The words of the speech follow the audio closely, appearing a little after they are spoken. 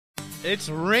It's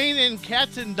raining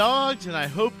cats and dogs, and I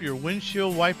hope your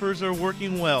windshield wipers are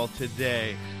working well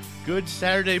today. Good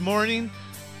Saturday morning,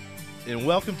 and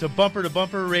welcome to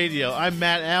Bumper Radio. I'm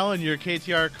Matt Allen, your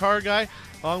KTR car guy,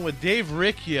 along with Dave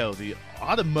Riccio, the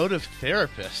automotive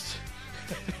therapist.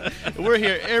 We're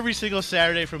here every single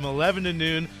Saturday from 11 to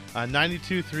noon on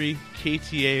 92.3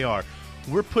 KTAR.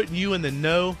 We're putting you in the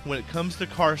know when it comes to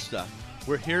car stuff.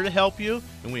 We're here to help you,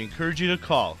 and we encourage you to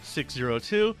call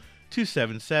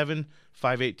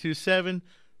 602-277-5827,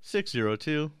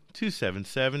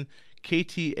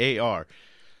 602-277-KTAR.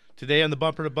 Today on the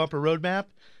Bumper to Bumper Roadmap,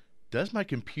 does my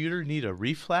computer need a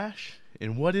reflash?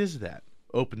 And what is that?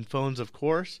 Open phones, of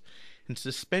course, and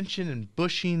suspension and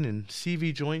bushing and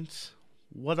CV joints.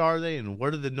 What are they, and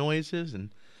what are the noises, and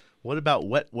what about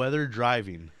wet weather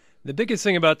driving? The biggest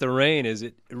thing about the rain is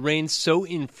it rains so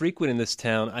infrequent in this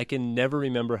town, I can never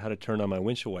remember how to turn on my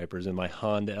windshield wipers in my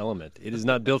Honda Element. It is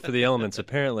not built for the elements,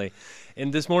 apparently.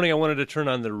 And this morning I wanted to turn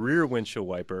on the rear windshield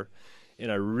wiper,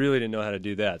 and I really didn't know how to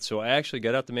do that. So I actually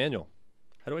got out the manual.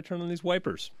 How do I turn on these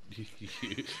wipers?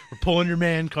 We're pulling your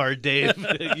man card, Dave.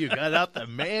 You got out the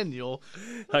manual.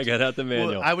 I got out the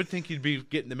manual. Well, I would think you'd be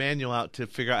getting the manual out to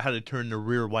figure out how to turn the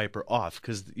rear wiper off,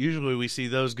 because usually we see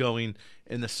those going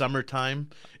in the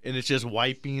summertime, and it's just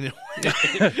wiping,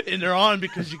 and they're on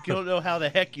because you don't know how the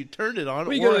heck you turned it on.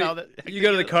 Well, you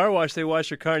go to the car wash, they wash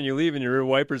your car, and you leave, and your rear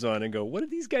wiper's on, and go, what did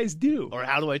these guys do? Or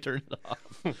how do I turn it off?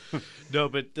 No,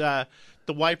 but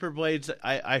the wiper blades,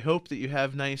 I hope that you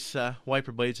have nice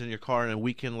wiper blades in your car on a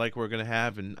weekend like we're going to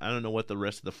have, and I don't know what the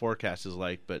rest of the forecast is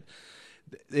like, but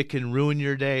it can ruin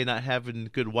your day not having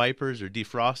good wipers or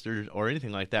defrosters or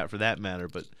anything like that for that matter.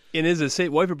 But it is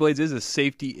wiper blades is a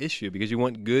safety issue because you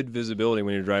want good visibility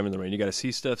when you're driving in the rain. You got to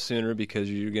see stuff sooner because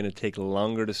you're going to take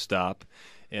longer to stop.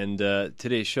 And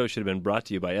today's show should have been brought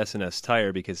to you by S&S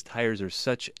Tire because tires are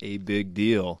such a big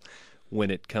deal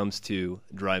when it comes to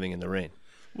driving in the rain.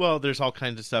 Well, there's all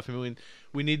kinds of stuff. I mean,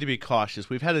 we need to be cautious.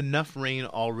 We've had enough rain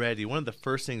already. One of the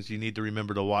first things you need to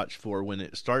remember to watch for when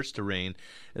it starts to rain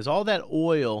is all that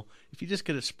oil. If you just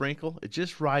get a sprinkle, it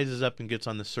just rises up and gets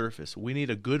on the surface. We need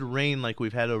a good rain like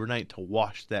we've had overnight to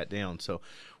wash that down. So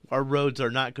our roads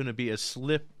are not going to be as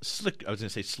slick. I was going to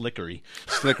say slickery.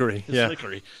 Slickery, yeah.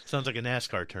 Slickery. Sounds like a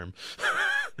NASCAR term.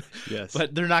 Yes.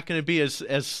 But they're not going to be as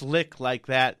slick like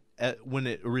that when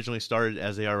it originally started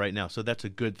as they are right now. So that's a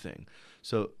good thing.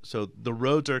 So the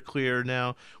roads are clear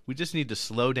now. We just need to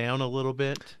slow down a little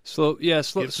bit. Slow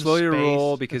your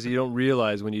roll because you don't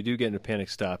realize when you do get in a panic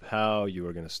stop how you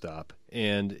are going to stop.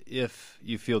 And if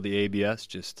you feel the ABS,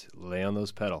 just lay on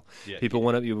those pedal. Yeah,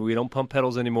 we don't pump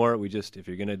pedals anymore. If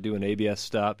you're going to do an ABS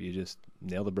stop, you just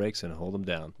nail the brakes and hold them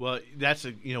down. Well,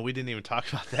 we didn't even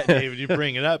talk about that, David. You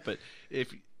bring it up, but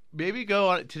if maybe go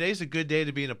on. Today's a good day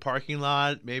to be in a parking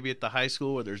lot, maybe at the high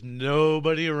school where there's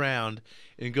nobody around,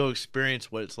 and go experience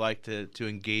what it's like to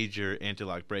engage your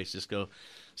anti-lock brakes. Just go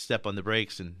step on the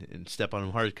brakes and step on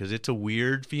them hard because it's a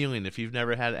weird feeling. If you've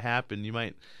never had it happen, you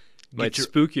might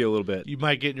spook you a little bit. You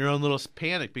might get in your own little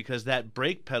panic because that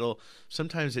brake pedal,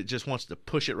 sometimes it just wants to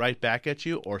push it right back at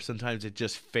you, or sometimes it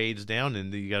just fades down,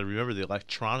 and you got to remember the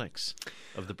electronics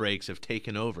of the brakes have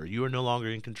taken over. You are no longer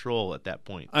in control at that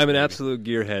point. I'm an absolute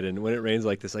gearhead, and when it rains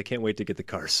like this, I can't wait to get the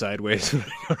car sideways when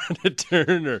I go around a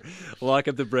turn or lock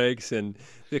up the brakes, and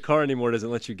the car anymore doesn't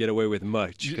let you get away with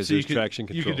much because there's traction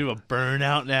control. You can do a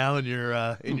burnout now in your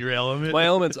Element. My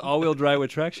Element's all-wheel drive with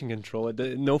traction control.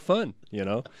 No fun,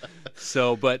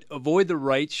 So, but avoid the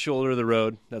right shoulder of the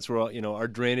road. That's where our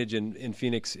drainage in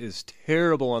Phoenix is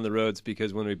terrible on the roads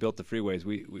because when we built the freeways,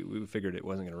 we figured it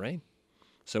wasn't going to rain.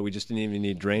 So we just didn't even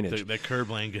need drainage. The curb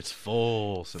lane gets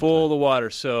full of the water.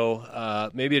 So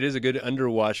maybe it is a good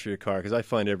underwash for your car because I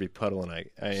find every puddle and I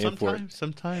aim for it.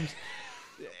 Sometimes.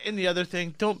 And the other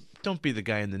thing, don't be the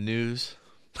guy in the news.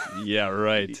 Yeah,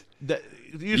 right.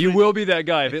 You will be that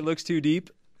guy. If it looks too deep,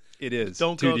 it is.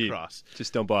 Don't too go deep. across.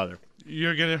 Just don't bother.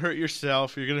 You're going to hurt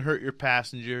yourself. You're going to hurt your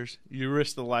passengers. You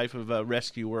risk the life of a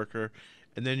rescue worker.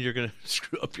 And then you're going to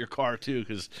screw up your car, too,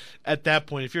 because at that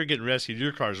point, if you're getting rescued,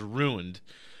 your car's ruined.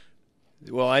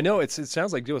 Well, I know it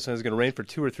sounds like it's going to rain for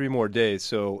 2 or 3 more days.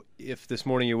 So if this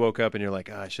morning you woke up and you're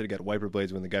like, I should have got wiper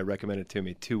blades when the guy recommended it to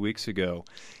me 2 weeks ago,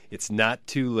 it's not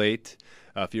too late.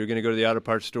 If you're going to go to the auto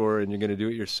parts store and you're going to do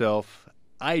it yourself,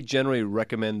 I generally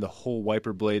recommend the whole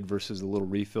wiper blade versus the little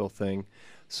refill thing.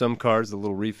 Some cars, the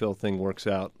little refill thing works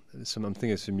out. I'm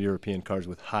thinking of some European cars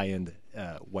with high-end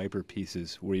wiper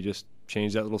pieces where you just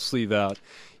change that little sleeve out.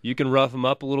 You can rough them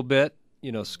up a little bit,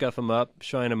 scuff them up,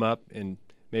 shine them up, and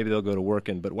maybe they'll go to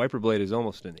working. But wiper blade is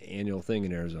almost an annual thing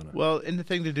in Arizona. Well, and the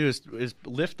thing to do is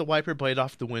lift the wiper blade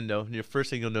off the window. And your first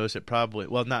thing you'll notice, it probably,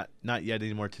 well, not yet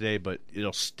anymore today, but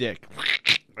it'll stick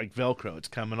like Velcro. It's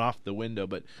coming off the window.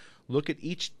 But look at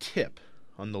each tip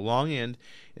on the long end,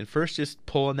 and first just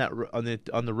pull on that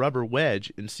on the rubber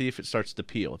wedge and see if it starts to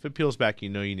peel. If it peels back, you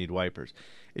know you need wipers.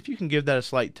 If you can give that a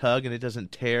slight tug and it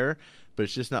doesn't tear, but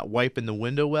it's just not wiping the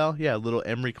window well, yeah, a little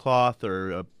emery cloth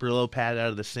or a Brillo pad out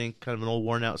of the sink, kind of an old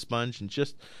worn out sponge, and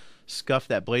just scuff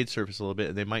that blade surface a little bit,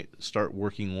 and they might start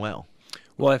working well.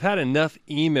 Well, I've had enough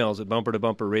emails at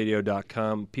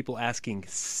bumpertobumperradio.com, people asking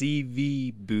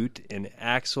CV boot and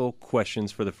axle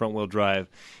questions for the front-wheel drive.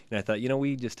 And I thought,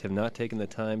 we just have not taken the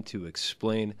time to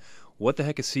explain what the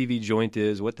heck a CV joint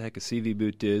is, what the heck a CV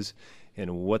boot is, and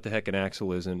what the heck an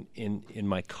axle is in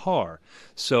my car.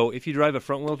 So if you drive a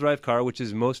front-wheel drive car, which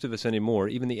is most of us anymore,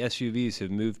 even the SUVs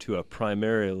have moved to a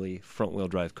primarily front-wheel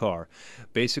drive car.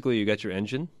 Basically, you got your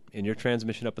engine and your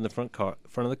transmission up in the front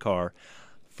of the car.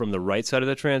 From the right side of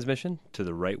the transmission to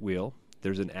the right wheel,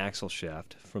 there's an axle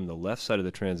shaft. From the left side of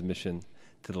the transmission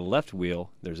to the left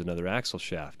wheel, there's another axle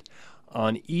shaft.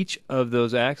 On each of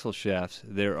those axle shafts,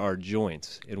 there are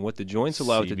joints. And what the joints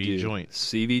allow it to do...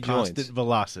 CV joints. Constant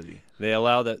velocity. They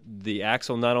allow the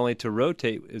axle not only to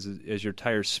rotate as your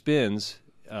tire spins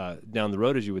down the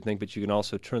road as you would think, but you can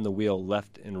also turn the wheel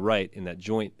left and right, and that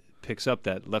joint picks up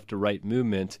that left to right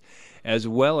movement, as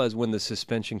well as when the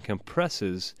suspension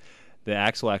compresses, the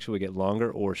axle actually will get longer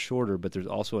or shorter, but there's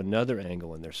also another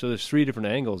angle in there. So there's 3 different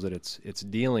angles that it's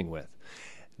dealing with.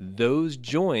 Those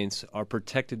joints are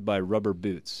protected by rubber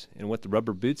boots. And what the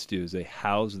rubber boots do is they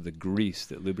house the grease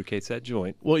that lubricates that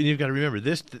joint. Well, you've got to remember,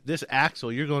 this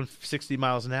axle, you're going 60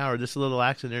 miles an hour, this little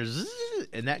axle in there, zzz,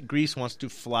 and that grease wants to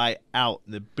fly out.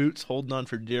 The boot's holding on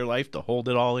for dear life to hold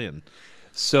it all in.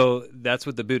 So that's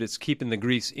what the boot is, keeping the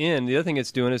grease in. The other thing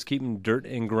it's doing is keeping dirt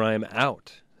and grime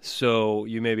out. So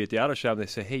you may be at the auto shop and they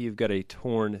say, hey, you've got a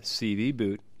torn CV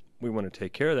boot. We want to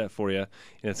take care of that for you, and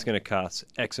it's going to cost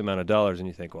X amount of dollars. And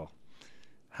you think, well,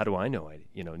 how do I know I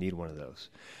need one of those?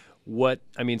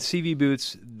 CV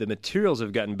boots, the materials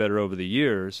have gotten better over the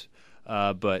years,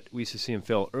 but we used to see them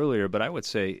fail earlier. But I would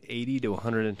say 80 to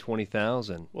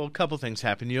 120,000. Well, a couple things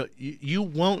happen. You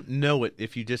won't know it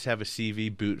if you just have a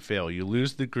CV boot fail. You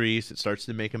lose the grease. It starts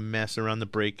to make a mess around the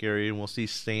brake area, and we'll see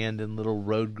sand and little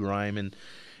road grime and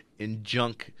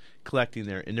junk collecting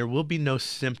there, and there will be no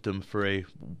symptom for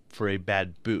a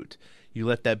bad boot. You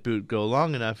let that boot go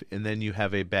long enough, and then you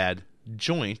have a bad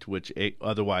joint, which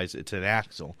otherwise it's an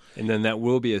axle. And then that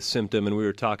will be a symptom, and we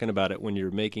were talking about it when you're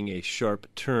making a sharp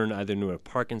turn, either into a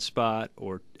parking spot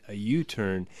or a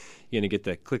U-turn, you're going to get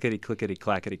that clickety, clickety,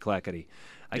 clackety, clackety.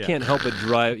 I can't help but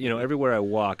drive, everywhere I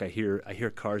walk, I hear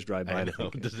cars drive by. I know.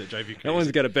 Does it drive you crazy? That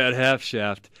one's got a bad half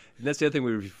shaft. And that's the other thing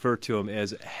we refer to them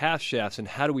as half shafts, and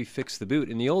how do we fix the boot?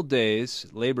 In the old days,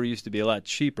 labor used to be a lot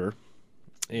cheaper,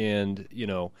 and,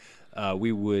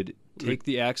 we would take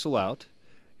the axle out,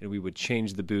 and we would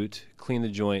change the boot, clean the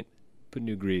joint, put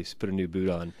new grease, put a new boot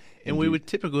on. And we would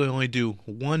typically only do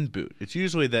one boot. It's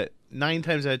usually that 9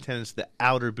 times out of 10 it's the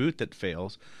outer boot that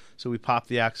fails. So we pop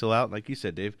the axle out, like you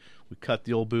said, Dave. We cut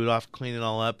the old boot off, clean it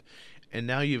all up, and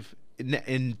now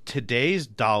in today's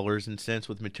dollars and cents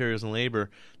with materials and labor,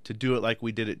 to do it like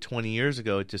we did it 20 years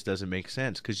ago, it just doesn't make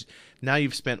sense, because now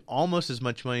you've spent almost as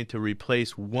much money to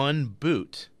replace one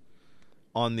boot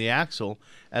on the axle,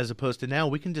 as opposed to now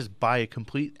we can just buy a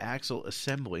complete axle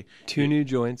assembly. 2 new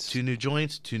joints. 2 new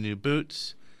joints, 2 new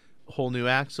boots, a whole new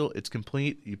axle. It's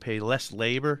complete. You pay less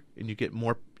labor, and you get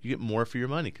more for your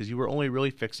money, because you were only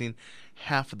really fixing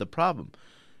half of the problem.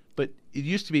 But it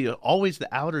used to be always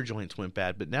the outer joints went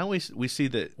bad, but now we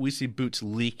see boots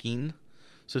leaking.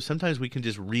 So sometimes we can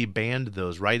just reband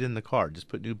those right in the car. Just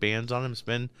put new bands on them,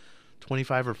 spend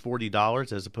 $25 or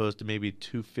 $40 as opposed to maybe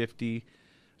 $250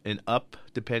 and up,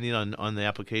 depending on the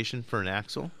application for an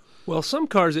axle. Well, some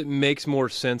cars it makes more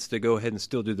sense to go ahead and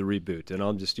still do the reboot, and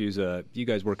I'll just use you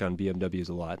guys work on BMWs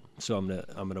a lot, so I'm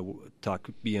gonna talk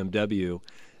BMW.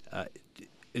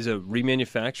 Is a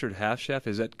remanufactured half shaft,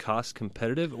 is that cost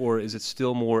competitive, or is it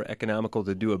still more economical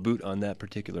to do a boot on that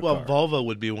particular car? Well, Volvo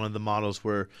would be one of the models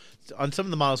where, on some of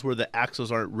the models where the axles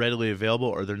aren't readily available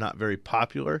or they're not very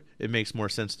popular, it makes more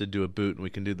sense to do a boot, and we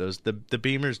can do those. The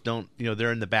Beamers don't,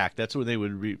 they're in the back. That's where they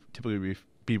would typically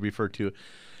be referred to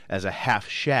as a half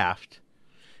shaft,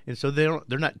 and so they're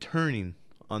not turning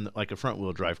on like a front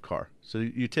wheel drive car. So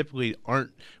you typically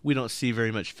we don't see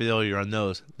very much failure on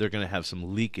those. They're going to have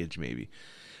some leakage maybe.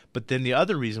 But then the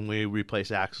other reason we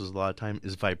replace axles a lot of time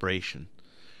is vibration.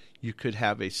 You could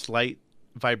have a slight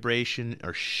vibration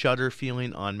or shudder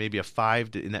feeling on maybe in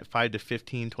that 5 to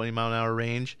 15, 20 mile an hour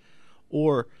range,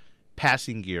 or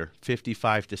passing gear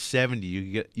 55 to 70,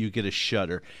 you get a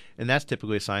shudder, and that's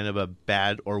typically a sign of a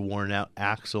bad or worn out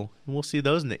axle, and we'll see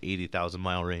those in the 80,000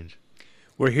 mile range.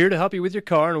 We're here to help you with your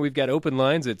car, and we've got open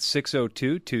lines at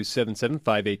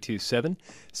 602-277-5827,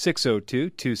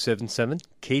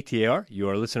 602-277-KTAR. You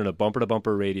are listening to Bumper to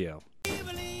Bumper Radio.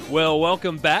 Well,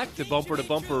 welcome back to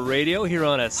Bumper Radio here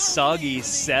on a soggy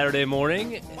Saturday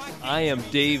morning. I am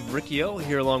Dave Riccio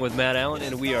here along with Matt Allen,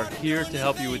 and we are here to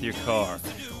help you with your car.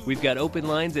 We've got open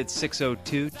lines at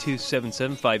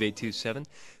 602-277-5827,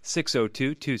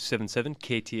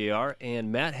 602-277-KTAR,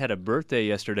 and Matt had a birthday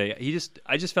yesterday.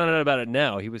 I just found out about it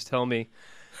now. He was telling me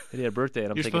that he had a birthday, and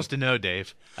I'm You're thinking, supposed to know,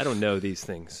 Dave. I don't know these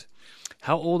things.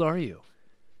 How old are you?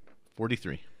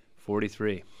 43.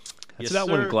 43. That's Yes, about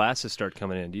sir. when glasses start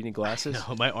coming in. Do you need glasses?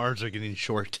 No, my arms are getting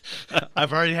short.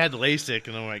 I've already had LASIK,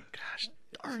 and I'm like, gosh,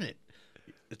 darn it.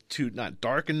 It's too not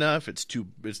dark enough. It's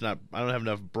not. I don't have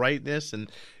enough brightness, and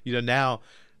now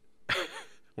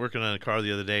working on a car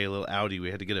the other day, a little Audi. We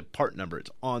had to get a part number.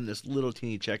 It's on this little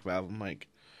teeny check valve. I'm like,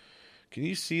 can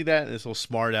you see that? And this little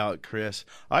smart aleck Chris,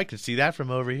 I can see that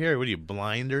from over here. What are you,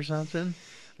 blind or something?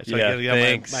 So Yeah, I got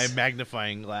thanks. my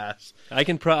magnifying glass. I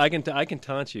can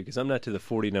taunt you because I'm not to the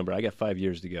 40 number. I got 5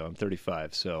 years to go. I'm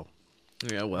 35, so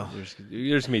Yeah, well.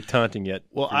 there's me taunting yet.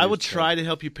 Well, for I years will to come. try to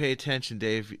help you pay attention,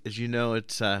 Dave. As you know,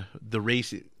 it's the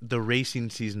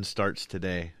racing season starts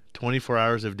today. 24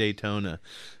 hours of Daytona,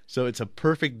 so it's a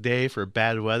perfect day for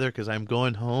bad weather because I'm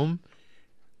going home,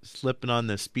 slipping on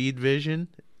the Speed Vision,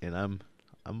 and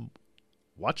I'm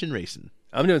watching racing.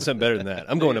 I'm doing something better than that.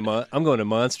 I'm going to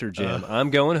Monster Jam.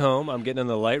 I'm going home. I'm getting on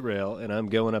the light rail, and I'm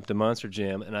going up to Monster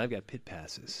Jam, and I've got pit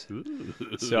passes.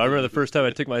 So I remember the first time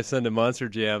I took my son to Monster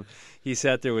Jam, he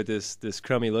sat there with this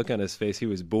crummy look on his face. He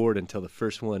was bored until the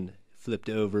first one flipped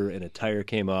over and a tire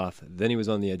came off. Then he was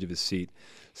on the edge of his seat.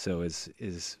 So as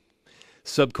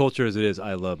subculture as it is,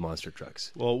 I love monster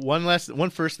trucks. Well, last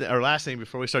thing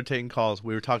before we start taking calls,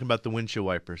 we were talking about the windshield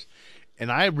wipers, and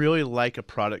I really like a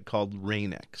product called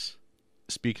Rain-X.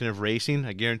 Speaking of racing,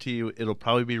 I guarantee you it'll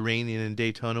probably be raining in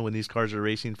Daytona when these cars are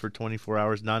racing for 24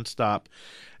 hours nonstop,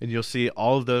 and you'll see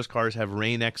all of those cars have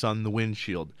Rain-X on the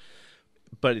windshield.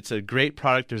 But it's a great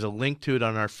product. There's a link to it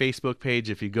on our Facebook page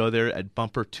if you go there at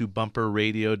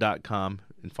bumpertobumperradio.com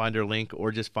and find our link,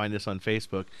 or just find us on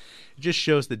Facebook. It just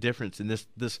shows the difference in the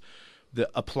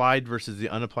applied versus the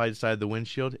unapplied side of the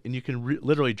windshield, and you can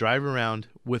literally drive around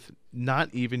with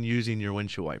not even using your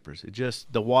windshield wipers.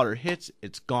 The water hits,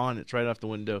 it's gone, it's right off the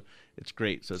window. It's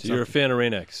great. So you're a fan of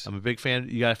Rain-X. I'm a big fan.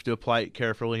 You have to apply it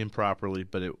carefully and properly,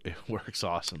 but it works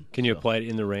awesome. Can you apply it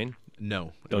in the rain?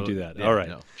 No. Don't do that. Yeah, All right.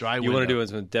 No. Dry you want to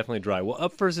window. do it definitely dry. Well,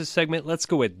 up first this segment, let's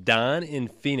go with Don in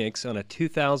Phoenix on a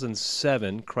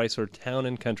 2007 Chrysler Town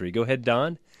and Country. Go ahead,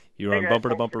 Don. You're on Bumper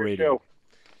to Bumper Radio.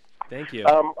 Thank you.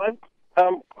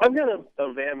 I've got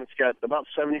a van that's got about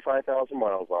 75,000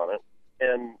 miles on it,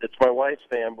 and it's my wife's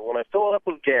van. But when I fill it up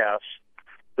with gas,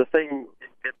 the thing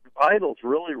it idles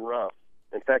really rough.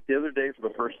 In fact, the other day, for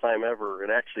the first time ever, it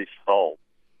actually stalled.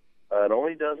 It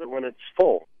only does it when it's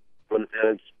full. And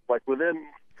it's like within,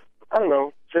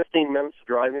 15 minutes of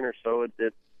driving or so,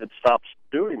 it stops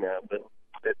doing that. But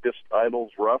it just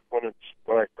idles rough right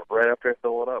after I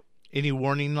fill it up. Any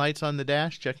warning lights on the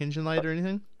dash, check engine light or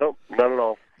anything? Nope, none at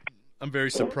all. I'm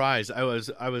very surprised. I was.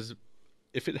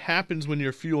 If it happens when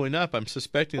you're fueling up, I'm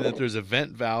suspecting that there's a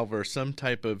vent valve or some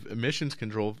type of emissions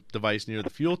control device near the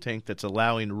fuel tank that's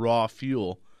allowing raw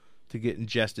fuel to get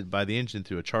ingested by the engine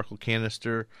through a charcoal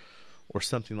canister or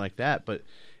something like that. But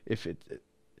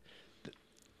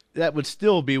that would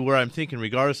still be where I'm thinking,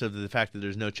 regardless of the fact that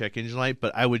there's no check engine light.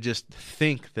 But I would just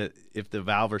think that if the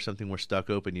valve or something were stuck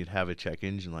open, you'd have a check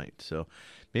engine light. So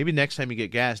maybe next time you get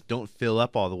gas, don't fill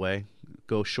up all the way.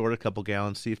 Go short a couple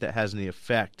gallons, see if that has any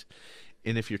effect.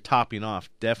 And if you're topping off,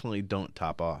 definitely don't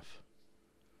top off.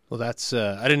 Well, that's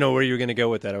I didn't know where you were going to go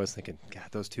with that. I was thinking, God,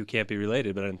 those two can't be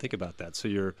related, but I didn't think about that. So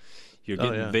you're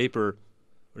getting vapor,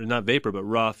 or not vapor, but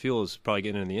raw fuel is probably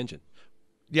getting in the engine.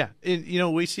 Yeah,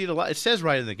 and we see it a lot. It says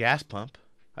right in the gas pump.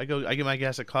 I get my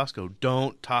gas at Costco.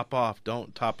 Don't top off.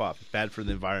 Don't top off. It's bad for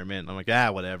the environment. I'm like,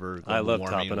 whatever. I love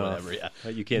warming, topping whatever. off. Yeah.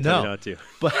 You can't tell me not to.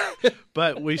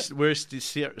 But we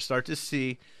start to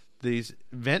see these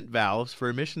vent valves for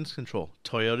emissions control.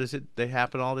 Toyotas, they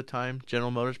happen all the time. General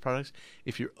Motors products.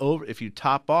 If you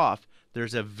top off,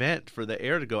 there's a vent for the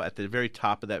air to go at the very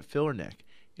top of that filler neck,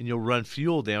 and you'll run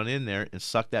fuel down in there and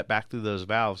suck that back through those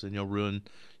valves, and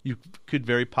you could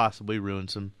very possibly ruin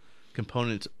some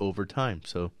components over time.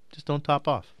 So just don't top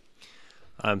off.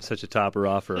 I'm such a topper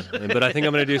offer, but I think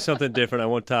I'm going to do something different. I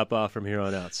won't top off from here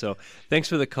on out. So thanks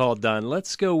for the call, Don.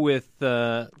 Let's go with,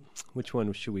 which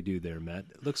one should we do there, Matt?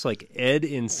 It looks like Ed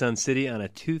in Sun City on a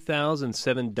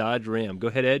 2007 Dodge Ram. Go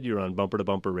ahead, Ed. You're on Bumper to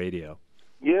Bumper Radio.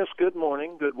 Yes, good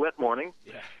morning. Good wet morning.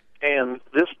 Yeah. And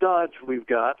this Dodge we've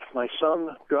got, my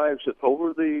son drives it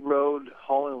over the road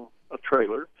hauling a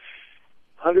trailer.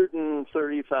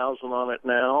 130,000 on it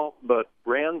now, but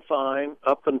ran fine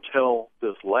up until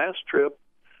this last trip.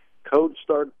 Codes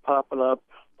started popping up.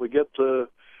 We get the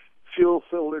fuel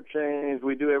filter change.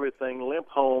 We do everything. Limp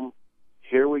home.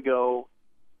 Here we go.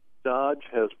 Dodge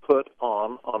has put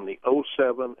on the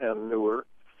 07 and newer,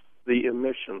 the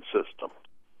emission system.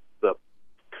 The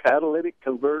catalytic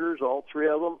converters, all three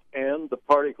of them, and the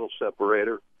particle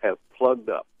separator have plugged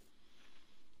up.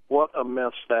 What a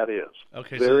mess that is.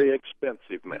 Okay, very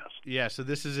expensive mess. Yeah, so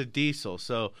this is a diesel.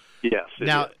 So yes.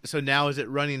 Now is it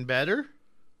running better?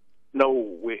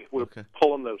 No, we're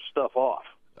pulling those stuff off.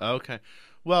 Okay.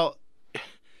 Well,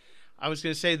 I was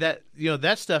going to say that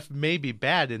that stuff may be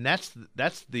bad, and that's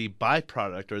the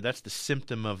byproduct, or that's the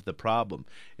symptom of the problem.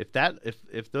 If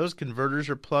those converters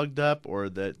are plugged up, or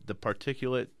the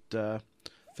particulate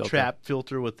trap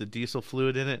filter with the diesel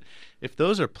fluid in it, if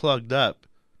those are plugged up,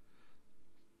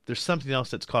 there's something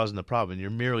else that's causing the problem. You're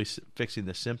merely fixing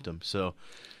the symptom. So,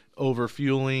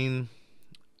 overfueling.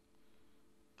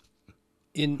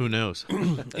 Who knows?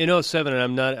 In 07,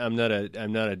 and I'm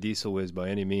not a diesel whiz by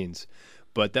any means,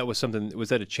 but that was something. Was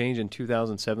that a change in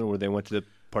 2007 where they went to the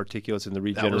particulates and the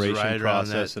regeneration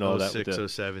process and all that?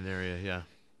 06, 07 area, yeah.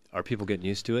 Are people getting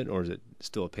used to it, or is it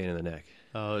still a pain in the neck?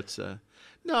 Oh, it's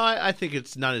no, I think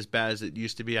it's not as bad as it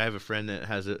used to be. I have a friend that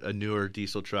has a newer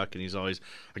diesel truck, and he's always,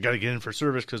 I got to get in for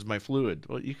service because of my fluid.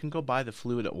 Well, you can go buy the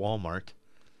fluid at Walmart.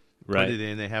 Right. Put it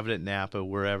in. They have it at Napa,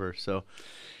 wherever. So,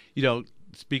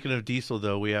 speaking of diesel,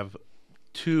 though, we have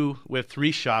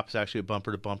three shops actually at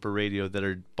Bumper to Bumper Radio that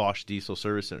are Bosch Diesel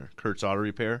Service Center. Kurt's Auto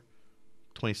Repair,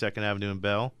 22nd Avenue in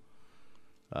Bell,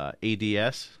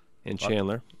 ADS. And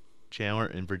Chandler,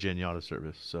 and Virginia Auto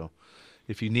Service. So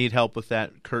if you need help with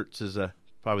that, Kurt's is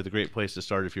probably the great place to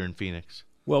start if you're in Phoenix.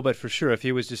 Well, but for sure, if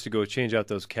he was just to go change out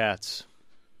those cats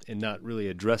and not really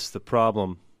address the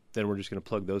problem, then we're just going to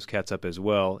plug those cats up as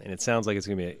well. And it sounds like it's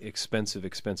going to be an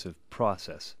expensive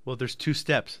process. Well, there's two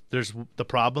steps. There's the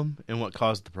problem and what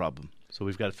caused the problem. So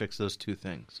we've got to fix those two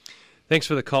things. Thanks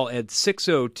for the call, Ed.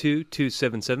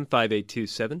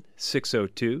 602-277-5827,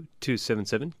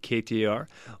 602-277-KTAR.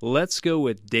 Let's go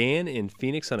with Dan in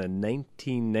Phoenix on a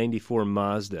 1994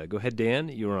 Mazda. Go ahead, Dan.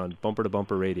 You're on Bumper to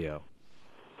Bumper Radio.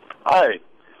 Hi.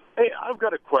 Hey, I've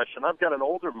got a question. I've got an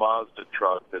older Mazda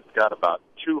truck that's got about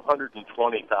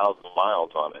 220,000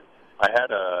 miles on it. I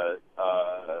had a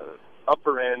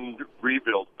upper-end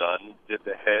rebuild done, did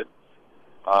the heads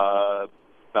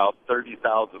about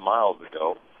 30,000 miles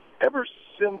ago. Ever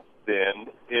since then,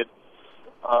 it's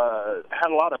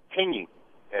had a lot of pinging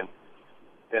and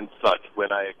such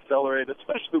when I accelerate,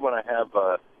 especially when I have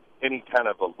any kind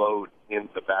of a load in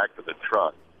the back of the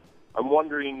truck. I'm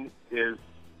wondering, it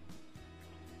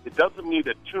doesn't need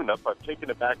a tune-up. I've taken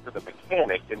it back to the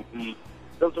mechanic, and he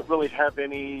doesn't really have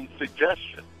any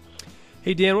suggestions.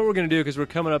 Hey, Dan, what we're going to do, because we're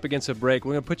coming up against a break,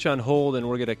 we're going to put you on hold, and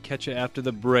we're going to catch you after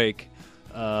the break.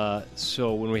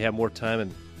 So when we have more time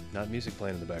and not music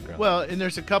playing in the background. Well, and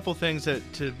there's a couple things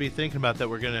to be thinking about that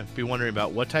we're going to be wondering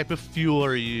about. What type of fuel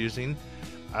are you using?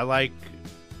 I like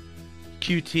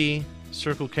QT,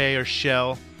 Circle K, or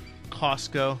Shell,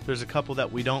 Costco. There's a couple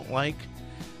that we don't like.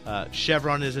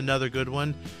 Chevron is another good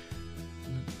one.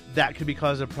 That could be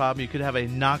causing a problem. You could have a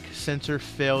knock sensor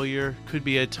failure. Could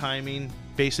be a timing,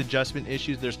 base adjustment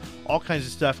issues. There's all kinds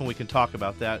of stuff, and we can talk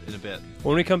about that in a bit.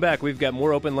 When we come back, we've got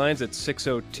more open lines at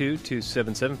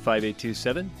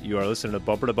 602-277-5827. You are listening to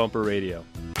Bumper Radio.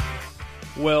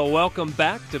 Well, welcome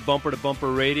back to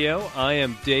Bumper Radio. I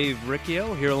am Dave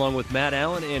Riccio, here along with Matt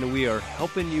Allen, and we are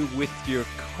helping you with your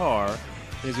car.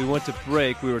 As we went to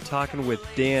break, we were talking with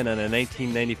Dan on a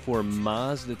 1994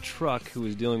 Mazda truck who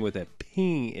was dealing with a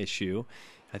ping issue.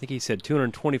 I think he said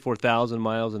 224,000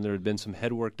 miles, and there had been some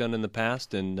head work done in the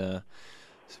past. And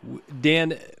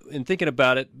Dan, in thinking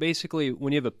about it, basically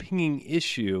when you have a pinging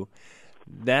issue,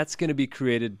 that's going to be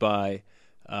created by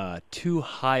too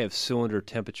high of cylinder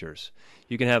temperatures.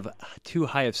 You can have too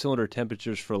high of cylinder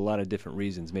temperatures for a lot of different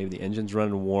reasons. Maybe the engine's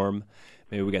running warm.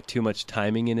 Maybe we got too much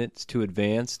timing in it. It's too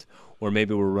advanced. Or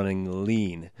maybe we're running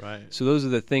lean. Right. So those are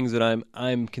the things that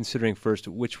I'm considering first.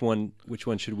 Which one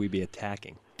should we be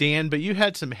attacking? Dan, but you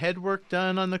had some head work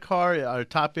done on the car, our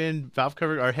top end valve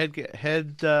cover, our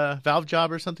head valve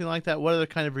job or something like that. What other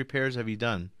kind of repairs have you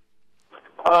done?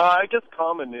 I just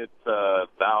commented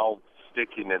valves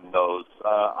sticking in those.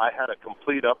 I had a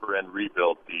complete upper end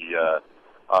rebuild. The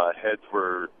heads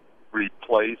were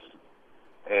replaced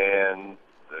and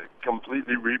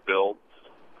completely rebuilt.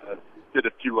 Did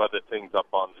a few other things up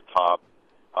on the top.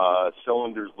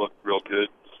 Cylinders looked real good.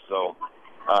 So,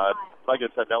 like I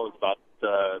said, that was about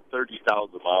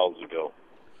 30,000 miles ago.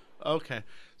 Okay,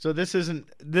 so this isn't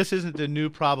the new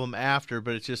problem after,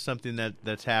 but it's just something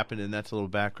that's happened, and that's a little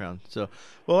background. So,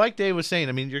 well, like Dave was saying,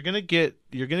 I mean, you're gonna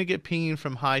get pinging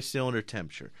from high cylinder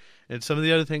temperature, and some of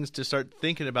the other things to start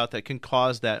thinking about that can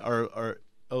cause that are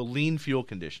a lean fuel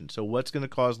condition. So, what's going to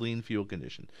cause lean fuel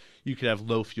condition? You could have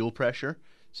low fuel pressure.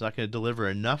 It's not going to deliver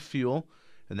enough fuel,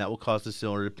 and that will cause the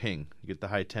cylinder to ping. You get the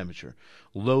high temperature.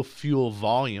 Low fuel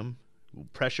volume.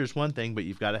 Pressure is one thing, but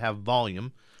you've got to have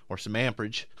volume or some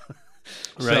amperage.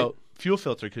 Right. So fuel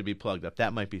filter could be plugged up.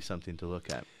 That might be something to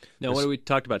look at. Now, what we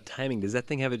talked about timing? Does that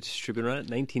thing have a distributor on it?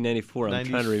 1994. I'm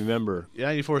trying to remember.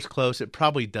 94 is close. It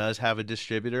probably does have a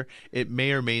distributor. It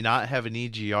may or may not have an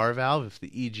EGR valve. If the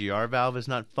EGR valve is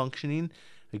not functioning,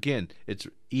 again, its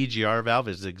EGR valve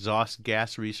is exhaust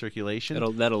gas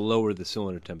recirculation. That'll lower the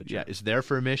cylinder temperature. Yeah, it's there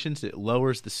for emissions. It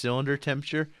lowers the cylinder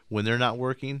temperature. When they're not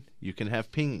working, you can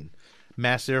have pinging.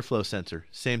 Mass airflow sensor,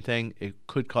 same thing. It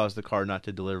could cause the car not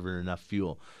to deliver enough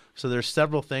fuel. So there's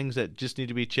several things that just need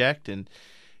to be checked and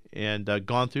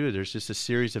gone through. There's just a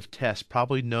series of tests,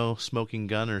 probably no smoking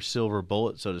gun or silver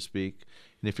bullet, so to speak.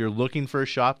 And if you're looking for a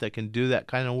shop that can do that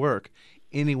kind of work,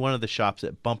 any one of the shops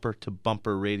at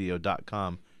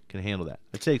bumpertobumperradio.com can handle that.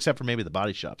 I'd say except for maybe the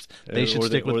body shops. They should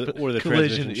stick with the collision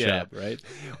transmission shop, right?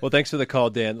 Well, thanks for the call,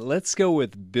 Dan. Let's go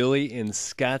with Billy in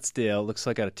Scottsdale. Looks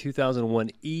like a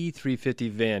 2001 E350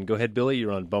 van. Go ahead, Billy.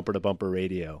 You're on Bumper to Bumper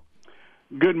Radio.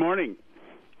 Good morning.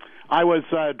 I was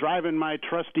driving my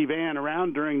trusty van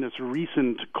around during this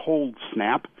recent cold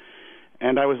snap,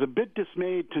 and I was a bit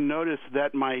dismayed to notice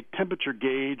that my temperature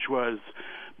gauge was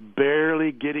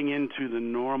barely getting into the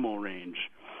normal range.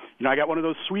 You know, I got one of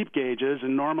those sweep gauges,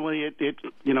 and normally it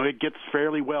gets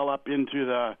fairly well up into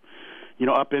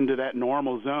that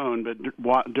normal zone. But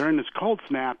during this cold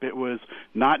snap, it was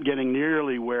not getting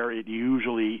nearly where it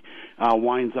usually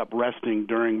winds up resting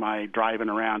during my driving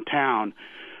around town.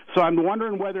 So I'm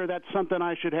wondering whether that's something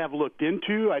I should have looked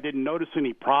into. I didn't notice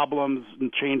any problems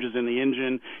and changes in the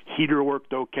engine. Heater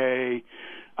worked okay.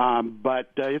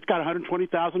 But it's got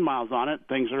 120,000 miles on it.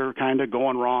 Things are kind of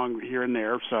going wrong here and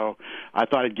there, so I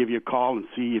thought I'd give you a call and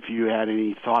see if you had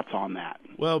any thoughts on that.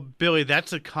 Well, Billy,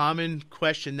 that's a common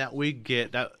question that we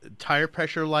get. That tire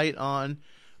pressure light on,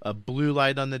 a blue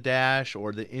light on the dash,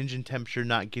 or the engine temperature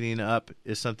not getting up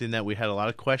is something that we had a lot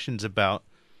of questions about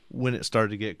when it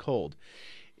started to get cold.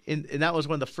 And that was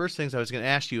one of the first things I was going to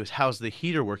ask you is how's the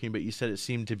heater working, but you said it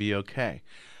seemed to be okay.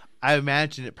 I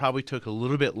imagine it probably took a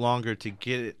little bit longer to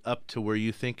get it up to where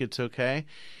you think it's okay.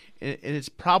 And it's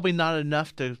probably not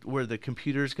enough to where the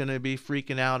computer's going to be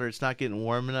freaking out or it's not getting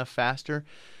warm enough faster.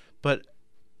 But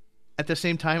at the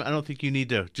same time, I don't think you need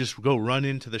to just go run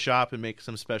into the shop and make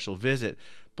some special visit.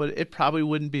 But it probably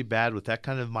wouldn't be bad with that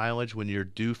kind of mileage when you're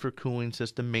due for cooling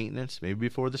system maintenance, maybe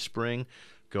before the spring.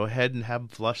 Go ahead and have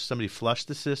somebody flush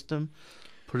the system,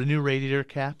 put a new radiator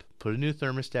cap, put a new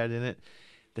thermostat in it.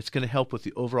 That's going to help with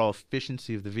the overall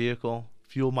efficiency of the vehicle,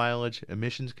 fuel mileage,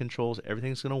 emissions controls.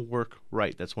 Everything's going to work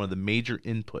right. That's one of the major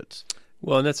inputs.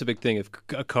 Well, and that's a big thing. If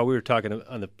a car, we were talking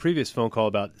on the previous phone call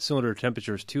about cylinder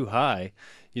temperature is too high,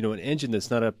 an engine that's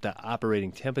not up to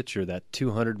operating temperature, that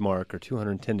 200 mark or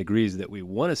 210 degrees that we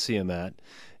want to see them at,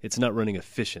 it's not running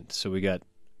efficient. So we got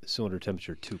cylinder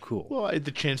temperature too cool. Well,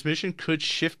 the transmission could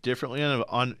shift differently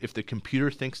on if the computer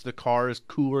thinks the car is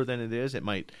cooler than it is. It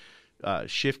might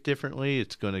shift differently.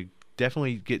 It's going to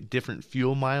definitely get different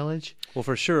fuel mileage. Well,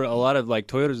 for sure, a lot of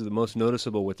Toyotas are the most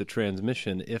noticeable with the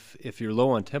transmission. If you're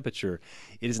low on temperature,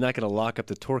 it is not going to lock up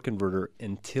the torque converter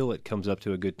until it comes up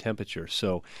to a good temperature.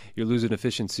 So you're losing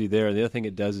efficiency there. The other thing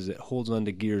it does is it holds on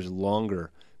to gears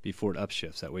longer before it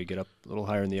upshifts. That way you get up a little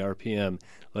higher in the RPM,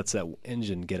 lets that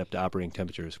engine get up to operating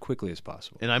temperature as quickly as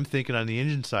possible. And I'm thinking on the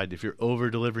engine side, if you're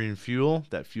over-delivering fuel,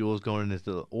 that fuel is going into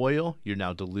the oil. You're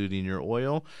now diluting your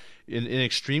oil. In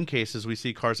extreme cases, we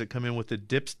see cars that come in with the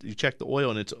dips. You check the oil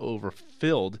and it's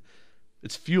overfilled.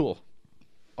 It's fuel,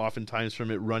 oftentimes from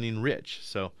it running rich.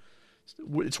 So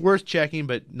it's worth checking,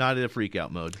 but not in a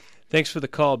freak-out mode. Thanks for the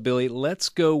call, Billy. Let's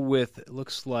go with, it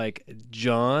looks like,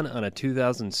 John on a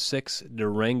 2006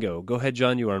 Durango. Go ahead,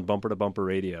 John. You are on Bumper to Bumper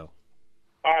Radio.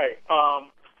 All right.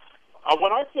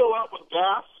 When I fill up with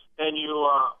gas and you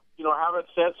have it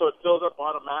set so it fills up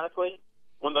automatically,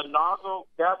 when the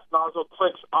gas nozzle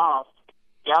clicks off,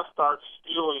 gas starts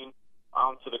spewing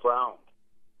onto the ground.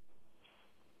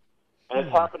 And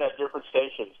it's happened at different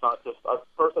stations, not just. At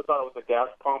first, I thought it was a gas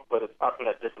pump, but it's happened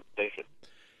at different stations.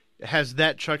 Has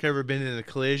that truck ever been in a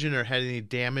collision or had any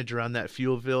damage around that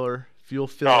fuel filler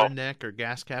No. neck or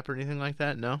gas cap or anything like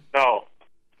that? No? No.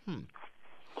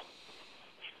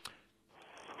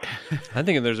 I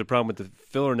think there's a problem with the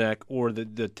filler neck, or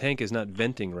the tank is not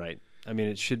venting right. I mean,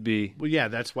 it should be. Well, yeah,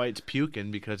 that's why it's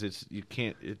puking, because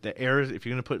the air. If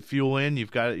you're going to put fuel in,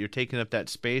 you're taking up that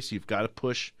space. You've got to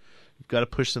push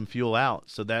some fuel out.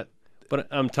 So that. But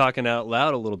I'm talking out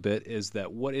loud a little bit. Is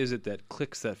that what is it that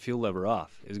clicks that fuel lever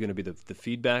off? Is it going to be the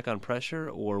feedback on pressure,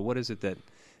 or what is it that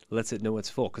lets it know it's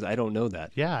full? Because I don't know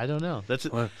that. Yeah, I don't know. It's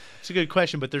a good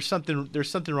question, but there's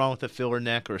something wrong with the filler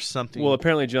neck or something. Well,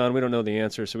 apparently, John, we don't know the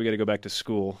answer, so we got to go back to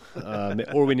school,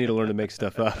 or we need to learn to make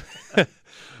stuff up.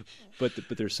 But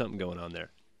there's something going on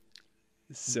there.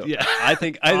 So yeah. I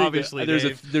think Obviously,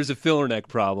 there's a filler neck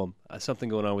problem, something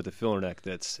going on with the filler neck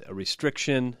that's a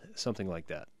restriction, something like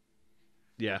that.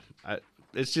 Yeah,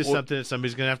 it's just something that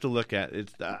somebody's going to have to look at.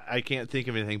 I can't think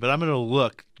of anything, but I'm going to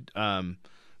look.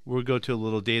 We'll go to a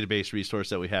little database resource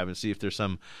that we have and see if there's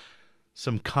some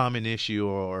common issue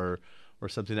or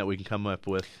something that we can come up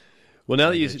with. Well, now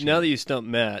that you stumped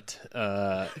Matt,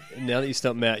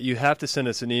 you have to send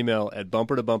us an email at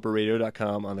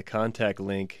bumpertobumperradio.com on the contact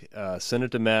link. Send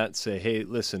it to Matt. Say, hey,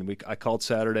 listen, I called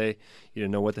Saturday. You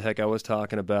didn't know what the heck I was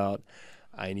talking about.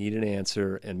 I need an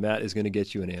answer, and Matt is going to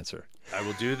get you an answer. I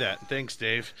will do that. Thanks,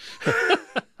 Dave.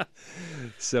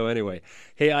 So anyway,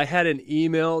 hey, I had an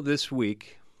email this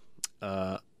week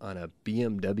on a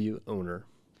BMW owner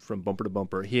from Bumper to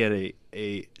Bumper. He had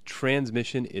a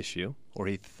transmission issue, or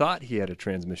he thought he had a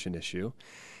transmission issue,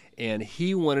 and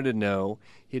he wanted to know,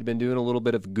 he'd been doing a little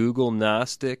bit of Google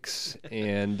Gnostics,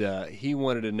 and he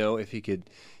wanted to know if he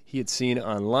had seen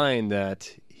online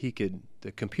that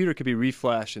the computer could be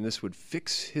reflashed and this would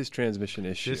fix his transmission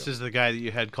issue. This is the guy that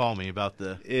you had call me about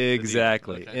the...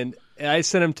 Exactly. Okay. And I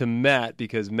sent him to Matt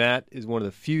because Matt is one of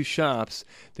the few shops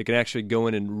that can actually go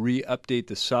in and re-update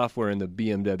the software in the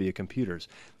BMW computers.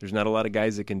 There's not a lot of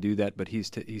guys that can do that, but he's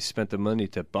spent the money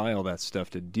to buy all that stuff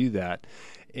to do that.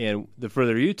 And the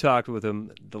further you talked with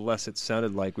him, the less it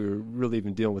sounded like we were really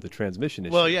even dealing with a transmission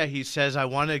issue. Well, yeah, he says, I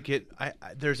want to get...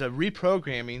 there's a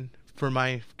reprogramming for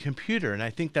my computer, and I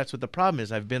think that's what the problem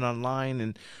is. I've been online,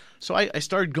 and so I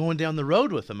started going down the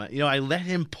road with him. I let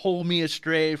him pull me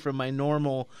astray from my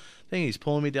normal thing. He's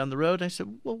pulling me down the road, and I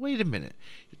said, well, wait a minute.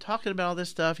 You're talking about all this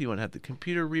stuff. You want to have the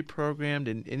computer reprogrammed,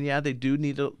 and yeah, they do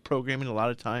need programming a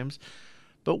lot of times,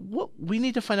 but we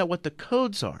need to find out what the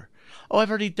codes are. Oh, I've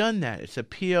already done that. It's a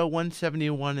PO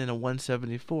 171 and a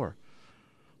 174.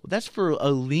 Well, that's for a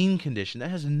lean condition.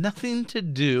 That has nothing to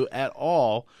do at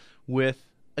all with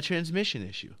a transmission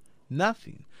issue.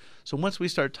 Nothing. So once we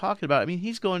start talking about it,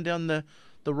 he's going down the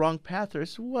wrong path there.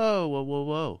 It's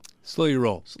whoa. Slow your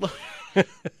roll.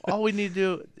 All we need to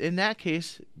do, in that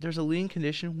case, there's a lean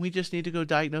condition. We just need to go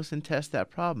diagnose and test that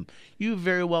problem. You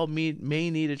very well may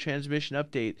need a transmission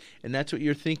update, and that's what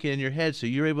you're thinking in your head, so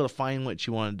you're able to find what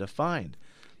you wanted to find.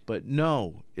 But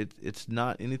no, it's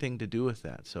not anything to do with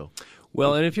that. So,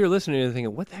 well, and if you're listening and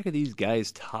thinking, what the heck are these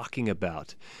guys talking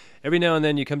about? Every now and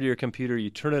then you come to your computer,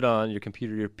 you turn it on, your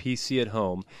computer, your PC at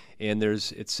home, and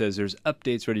it says there's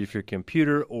updates ready for your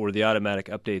computer, or the automatic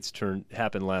updates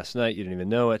happened last night, you didn't even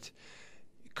know it.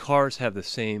 Cars have the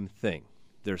same thing.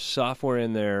 There's software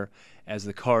in there. As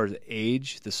the cars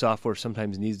age, the software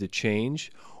sometimes needs to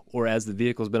change, or as the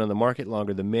vehicle's been on the market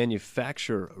longer, the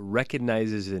manufacturer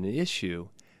recognizes an issue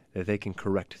that they can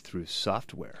correct through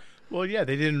software. Well, yeah,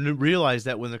 they didn't realize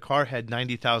that when the car had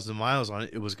 90,000 miles on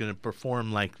it, it was going to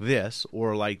perform like this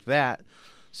or like that.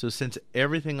 So since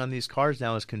everything on these cars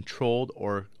now is controlled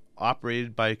or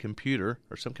operated by a computer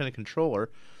or some kind of controller,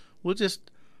 we'll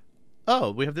just,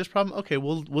 we have this problem. Okay,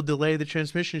 we'll delay the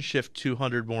transmission shift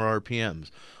 200 more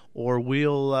RPMs, or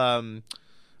we'll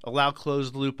allow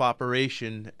closed loop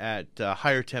operation at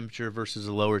higher temperature versus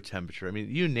a lower temperature.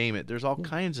 You name it. There's all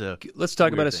kinds of. Let's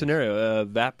talk about a things. scenario: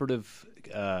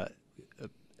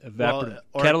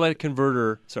 catalytic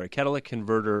converter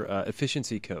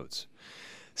efficiency codes.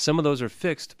 Some of those are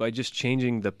fixed by just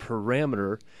changing the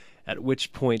parameter at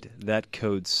which point that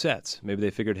code sets. Maybe they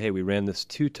figured, hey, we ran this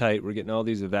too tight. We're getting all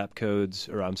these CAT codes.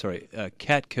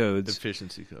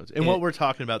 Efficiency codes. And what we're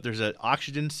talking about, there's an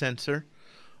oxygen sensor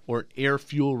or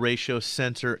air-fuel ratio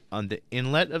sensor on the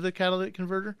inlet of the catalytic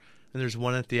converter, and there's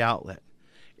one at the outlet.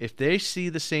 If they see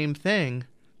the same thing,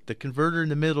 the converter in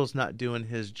the middle is not doing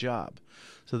his job.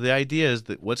 So the idea is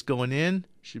that what's going in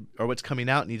or what's coming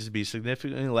out needs to be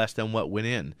significantly less than what went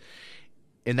in.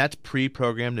 And that's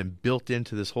pre-programmed and built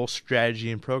into this whole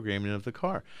strategy and programming of the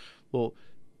car. Well,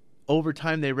 over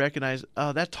time they recognize,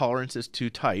 oh, that tolerance is too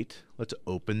tight. Let's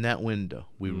open that window.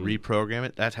 We reprogram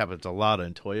it. That happens a lot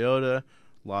in Toyota, a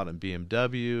lot in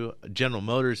BMW, General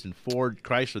Motors, and Ford,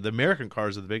 Chrysler. The American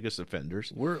cars are the biggest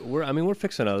offenders. We're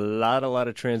fixing a lot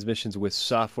of transmissions with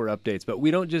software updates, but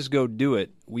we don't just go do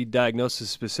it. We diagnose a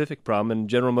specific problem. In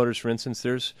General Motors, for instance,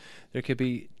 there could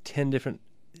be 10 different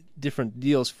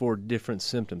deals for different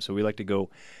symptoms. So we like to go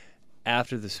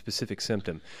after the specific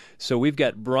symptom. So we've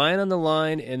got Brian on the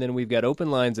line, and then we've got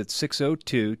open lines at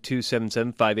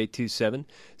 602-277-5827,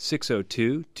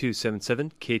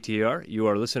 602-277-KTR. You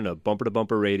are listening to Bumper to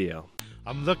Bumper Radio.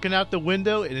 I'm looking out the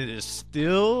window, and it is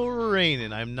still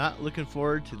raining. I'm not looking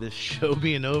forward to this show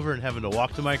being over and having to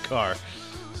walk to my car.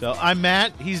 So I'm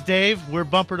Matt. He's Dave. We're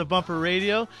Bumper to Bumper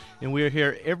Radio, and we are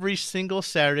here every single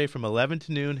Saturday from 11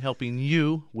 to noon helping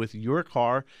you with your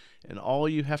car. And all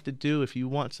you have to do if you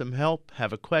want some help,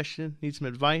 have a question, need some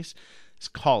advice, is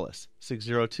call us,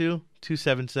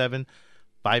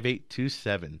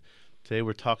 602-277-5827. Today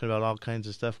we're talking about all kinds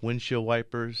of stuff, windshield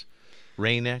wipers,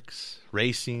 Rain-X,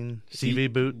 racing,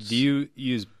 CV boots. Do you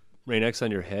use Rain-X on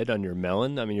your head, on your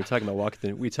melon? I mean, you're talking about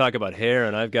we talk about hair,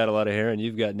 and I've got a lot of hair, and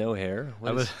you've got no hair.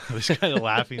 I was kind of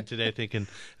laughing today thinking,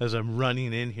 as I'm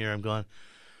running in here, I'm going,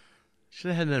 should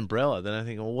have had an umbrella. Then I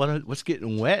think, well, what's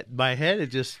getting wet? My head,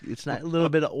 it's not a little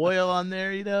bit of oil on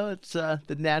there, you know. It's the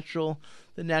natural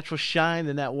shine,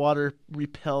 and that water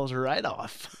repels right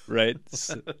off. Right,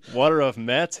 water off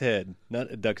Matt's head,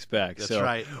 not a duck's back.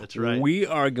 That's right. We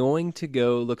are going to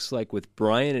go. Looks like with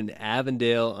Brian in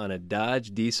Avondale on a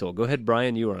Dodge Diesel. Go ahead,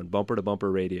 Brian. You are on Bumper to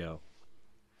Bumper Radio.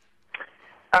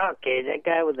 Okay, that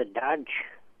guy with the Dodge.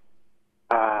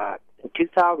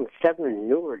 2007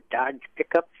 newer Dodge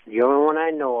pickups, the only one I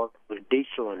know of with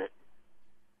diesel in it,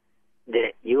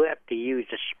 that you have to use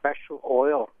a special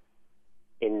oil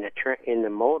in the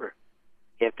motor.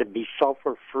 You have to be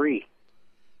sulfur free,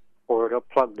 or it'll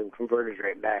plug the converters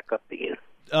right back up again.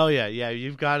 Oh yeah,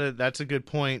 you've got it. That's a good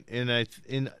point. And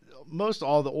in most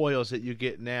all the oils that you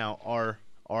get now are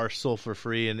sulfur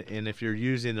free, and if you're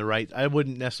using the right, I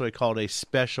wouldn't necessarily call it a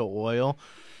special oil,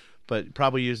 but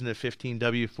probably using a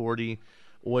 15W40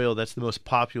 oil. That's the most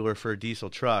popular for a diesel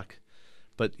truck.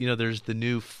 But there's the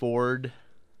new Ford,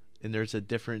 and there's a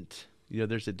different. I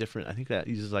think that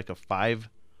uses like a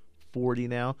 540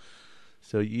 now.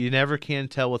 So you never can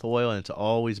tell with oil, and it's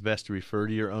always best to refer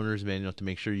to your owner's manual to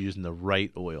make sure you're using the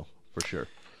right oil for sure.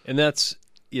 And that's,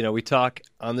 we talk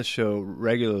on the show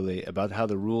regularly about how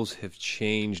the rules have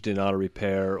changed in auto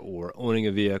repair or owning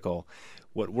a vehicle.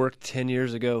 What worked 10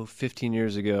 years ago, 15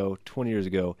 years ago, 20 years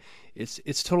ago,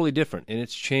 it's totally different, and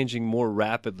it's changing more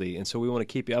rapidly. And so we want to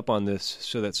keep you up on this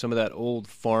so that some of that old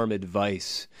farm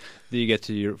advice that you get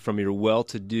from your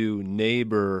well-to-do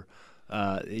neighbor,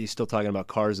 he's still talking about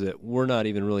cars that we're not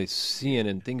even really seeing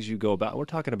and things you go about. We're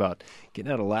talking about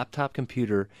getting out a laptop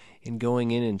computer and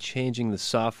going in and changing the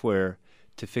software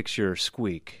to fix your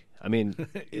squeak. I mean,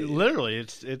 literally,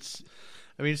 it's.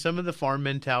 I mean, some of the farm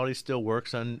mentality still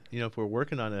works on, if we're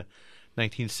working on a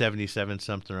 1977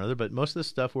 something or other, but most of the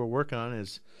stuff we're working on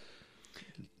is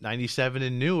 97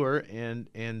 and newer.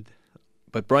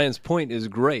 But Brian's point is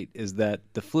great, is that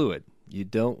the fluid, you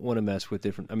don't want to mess with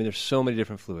different. I mean, there's so many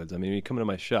different fluids. I mean, when you come into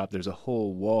my shop, there's a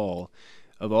whole wall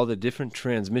of all the different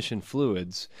transmission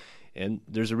fluids, and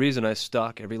there's a reason I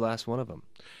stock every last one of them.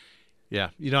 Yeah.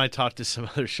 I talked to some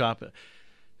other shop, and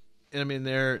I mean,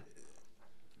 are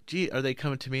they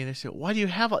coming to me and they say, why do you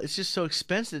have all, it's just so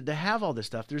expensive to have all this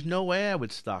stuff. There's no way I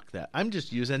would stock that. I'm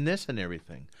just using this and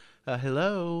everything.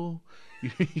 Hello.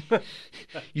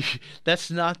 That's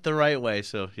not the right way.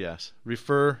 So yes,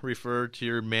 refer to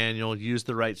your manual, use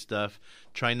the right stuff.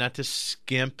 Try not to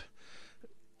skimp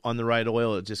on the right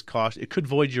oil. It could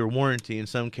void your warranty in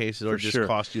some cases, or just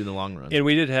cost you in the long run. And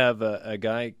we did have a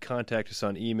guy contact us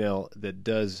on email that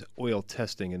does oil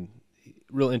testing, and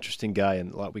real interesting guy,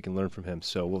 and a lot we can learn from him.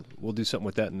 So we'll do something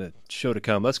with that in the show to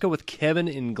come. Let's go with Kevin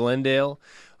in Glendale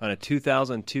on a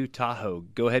 2002 Tahoe.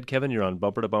 Go ahead, Kevin. You're on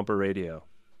Bumper to Bumper Radio.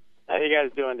 How you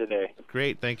guys doing today?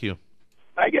 Great, thank you.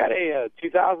 I got a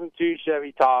 2002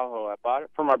 Chevy Tahoe. I bought it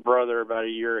for my brother about a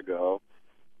year ago,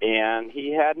 and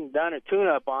he hadn't done a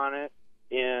tune-up on it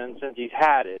since he's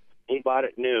had it. He bought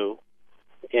it new,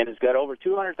 and it's got over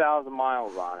 200,000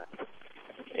 miles on it.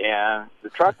 And the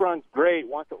truck runs great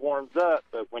once it warms up,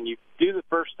 but when you do the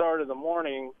first start of the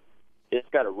morning, it's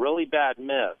got a really bad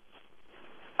miss.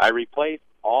 I replaced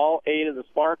all 8 of the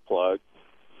spark plugs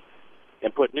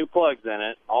and put new plugs in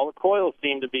it. All the coils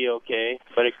seem to be okay,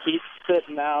 but it keeps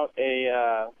spitting out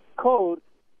a code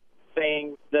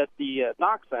saying that the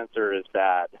knock sensor is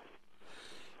bad.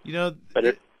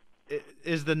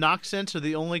 Is the knock sensor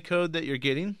the only code that you're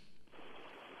getting?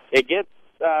 it gets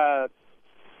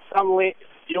some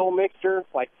fuel mixture,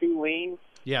 like too lean.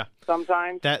 Yeah.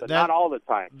 Sometimes, but not all the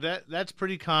time. That's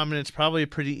pretty common. It's probably a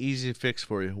pretty easy fix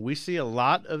for you. We see a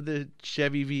lot of the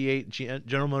Chevy V8,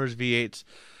 General Motors V8s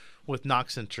with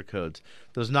knock sensor codes.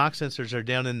 Those knock sensors are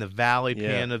down in the valley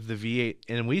pan of the V8,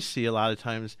 and we see a lot of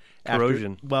times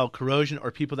corrosion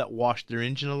or people that wash their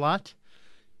engine a lot.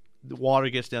 The water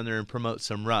gets down there and promotes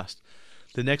some rust.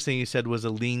 The next thing you said was a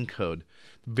lean code.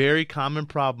 Very common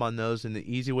problem on those, and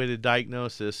the easy way to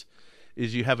diagnose this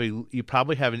is you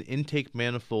probably have an intake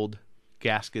manifold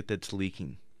gasket that's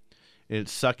leaking. And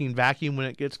it's sucking vacuum when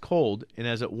it gets cold, and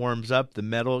as it warms up, the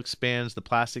metal expands, the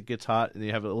plastic gets hot, and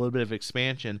you have a little bit of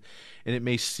expansion, and it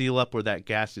may seal up where that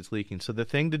gasket's leaking. So the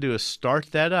thing to do is start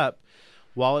that up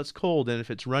while it's cold, and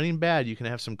if it's running bad, you can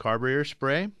have some carburetor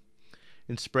spray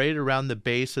and spray it around the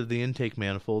base of the intake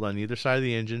manifold on either side of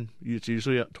the engine. It's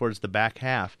usually towards the back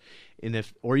half.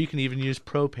 Or you can even use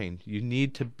propane. You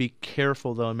need to be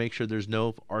careful, though, and make sure there's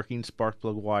no arcing spark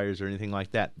plug wires or anything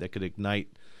like that could ignite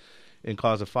and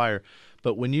cause a fire.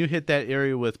 But when you hit that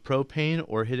area with propane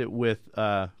or hit it with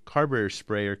carburetor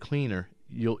spray or cleaner,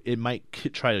 it might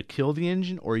try to kill the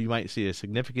engine, or you might see a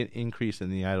significant increase in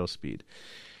the idle speed.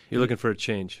 You're looking for a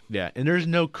change. Yeah, and there's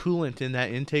no coolant in that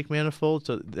intake manifold,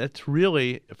 so that's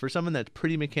really, for someone that's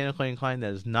pretty mechanically inclined,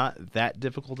 that is not that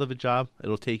difficult of a job.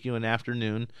 It'll take you an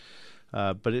afternoon,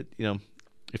 but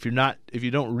if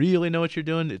you don't really know what you're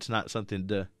doing, it's not something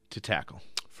to tackle.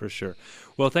 For sure.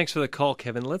 Well, thanks for the call,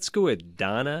 Kevin. Let's go with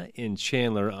Donna in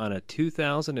Chandler on a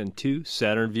 2002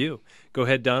 Saturn Vue. Go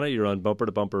ahead, Donna. You're on Bumper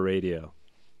to Bumper Radio.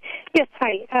 Yes,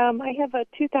 hi. I have a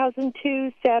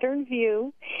 2002 Saturn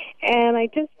Vue, and I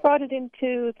just brought it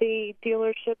into the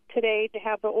dealership today to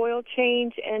have the oil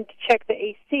change and to check the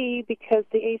AC because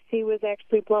the AC was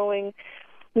actually blowing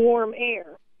warm air.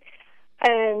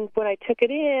 And when I took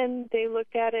it in, they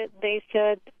looked at it. They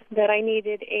said that I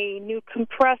needed a new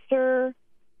compressor,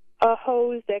 a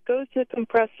hose that goes to the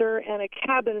compressor, and a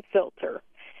cabin filter.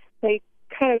 They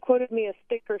kind of quoted me a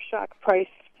sticker shock price,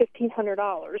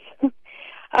 $1,500. So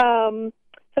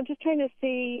I'm just trying to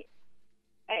see.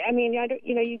 I mean,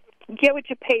 you get what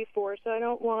you pay for, so I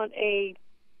don't want a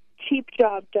cheap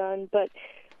job done. But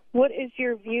what is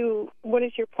your view? What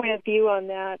is your point of view on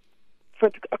that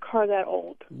for a car that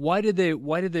old? Why did they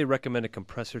recommend a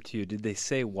compressor to you? Did they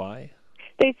say why?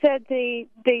 They said they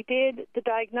did the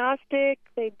diagnostic,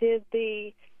 they did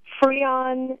the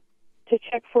Freon to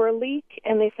check for a leak,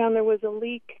 and they found there was a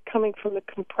leak coming from the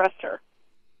compressor.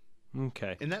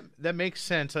 Okay. And that makes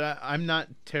sense. I'm not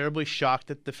terribly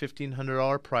shocked at the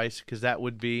 $1,500 price because that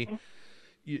would be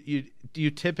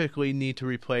you typically need to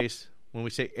replace, when we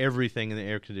say everything in the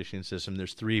air conditioning system,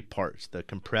 there's three parts. The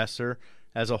compressor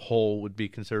as a whole would be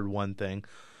considered one thing.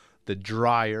 The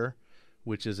dryer,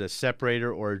 which is a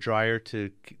separator or a dryer to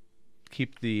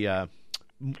keeps the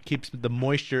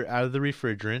moisture out of the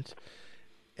refrigerant.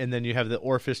 And then you have the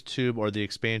orifice tube or the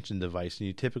expansion device, and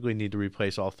you typically need to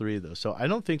replace all three of those. So I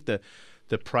don't think the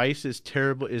price is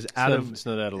terrible, is out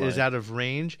of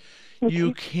range. Okay.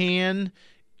 You can,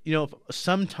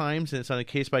 sometimes, and it's on a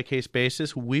case-by-case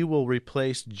basis, we will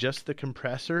replace just the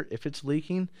compressor if it's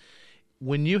leaking.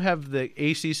 When you have the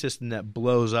AC system that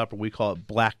blows up, or we call it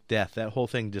Black Death, that whole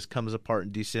thing just comes apart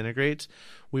and disintegrates.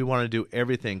 We want to do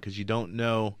everything because you don't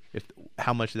know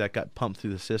how much of that got pumped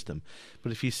through the system.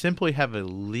 But if you simply have a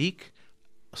leak,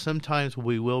 sometimes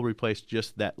we will replace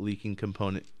just that leaking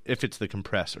component if it's the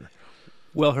compressor.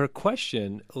 Well, her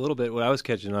question, a little bit, what I was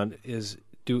catching on is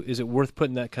it worth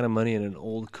putting that kind of money in an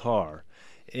old car?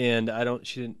 And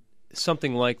she didn't.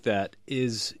 Something like that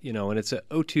is, and it's a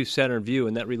 02 Saturn Vue,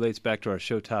 and that relates back to our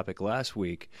show topic last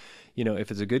week.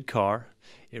 If it's a good car,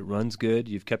 it runs good,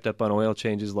 you've kept up on oil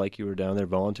changes like you were down there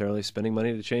voluntarily spending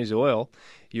money to change the oil,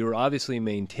 you were obviously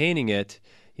maintaining it.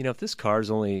 If this car's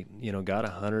only, got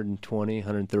 120,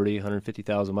 130,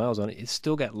 150,000 miles on it, it's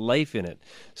still got life in it.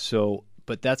 So,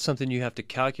 but that's something you have to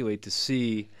calculate to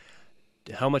see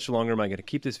how much longer am I going to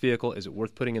keep this vehicle? Is it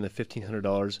worth putting in the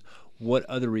 $1,500? What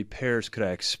other repairs could I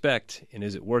expect, and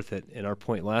is it worth it? And our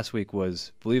point last week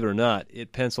was, believe it or not,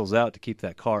 it pencils out to keep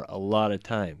that car a lot of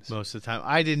times. Most of the time.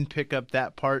 I didn't pick up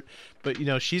that part, but,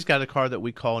 she's got a car that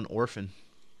we call an orphan.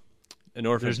 An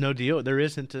orphan. There's no deal. There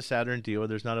isn't a Saturn dealer.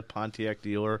 There's not a Pontiac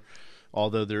dealer.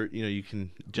 Although there, you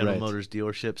can General Motors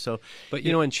dealership. So, but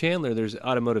in Chandler, there's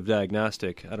Automotive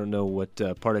Diagnostic. I don't know what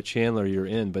part of Chandler you're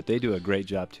in, but they do a great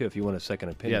job too. If you want a second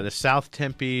opinion, yeah, the South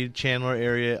Tempe, Chandler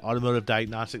area, Automotive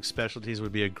Diagnostic Specialties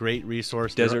would be a great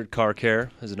resource. Desert Car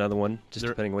Care is another one, just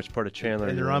depending which part of Chandler.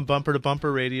 And they're on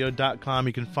BumperToBumperRadio.com.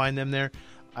 You can find them there.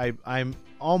 I'm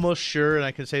almost sure, and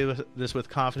I can say this with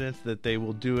confidence, that they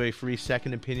will do a free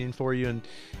second opinion for you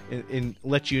and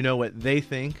let you know what they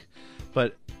think.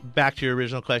 But back to your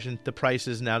original question, the price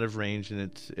isn't out of range,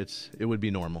 and it would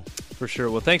be normal. For sure.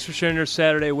 Well, thanks for sharing your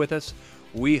Saturday with us.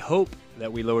 We hope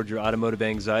that we lowered your automotive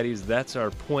anxieties. That's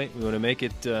our point. We want to make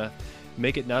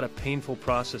it not a painful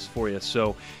process for you.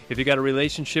 So if you got a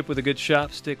relationship with a good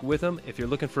shop, stick with them. If you're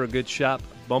looking for a good shop,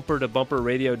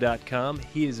 bumpertobumperradio.com.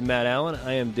 He is Matt Allen.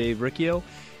 I am Dave Riccio.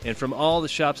 And from all the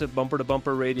shops at Bumper to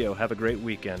Bumper Radio, have a great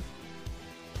weekend.